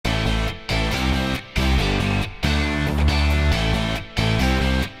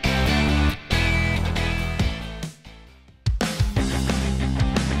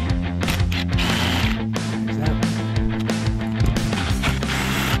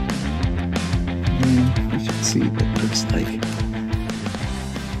see what it looks like.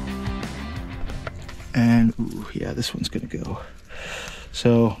 And ooh, yeah, this one's gonna go.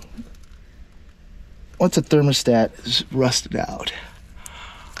 So once a thermostat is rusted out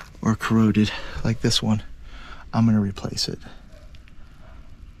or corroded like this one, I'm gonna replace it.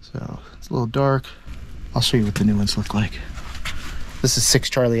 So it's a little dark. I'll show you what the new ones look like. This is 6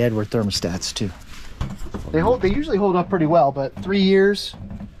 Charlie Edward thermostats too. They usually hold up pretty well, but 3 years,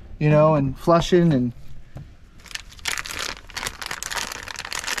 you know, and flushing and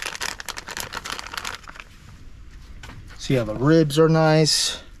see how the ribs are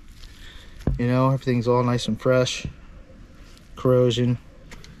nice. You know, everything's all nice and fresh. Corrosion.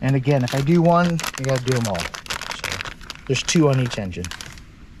 And again, if I do one, you gotta do them all. So there's 2 on each engine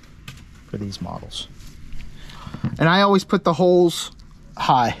for these models. And I always put the holes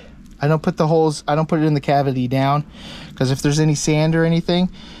high. I don't put it in the cavity down, because if there's any sand or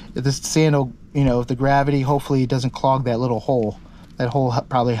anything, if the sand will, you know, if the gravity, hopefully it doesn't clog that little hole. That hole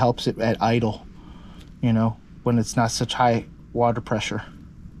probably helps it at idle, you know, when it's not such high water pressure.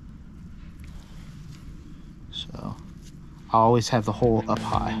 So I always have the hole up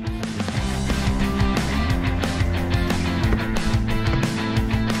high.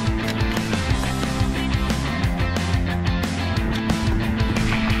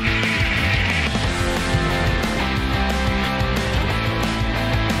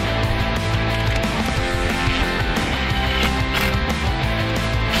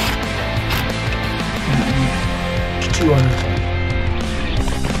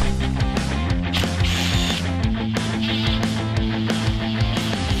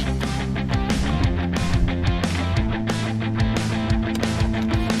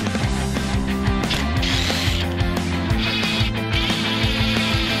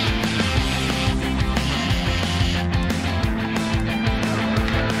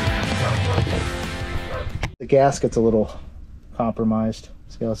 The gasket's a little compromised.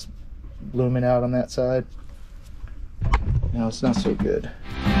 See how it's blooming out on that side? No, it's not so good.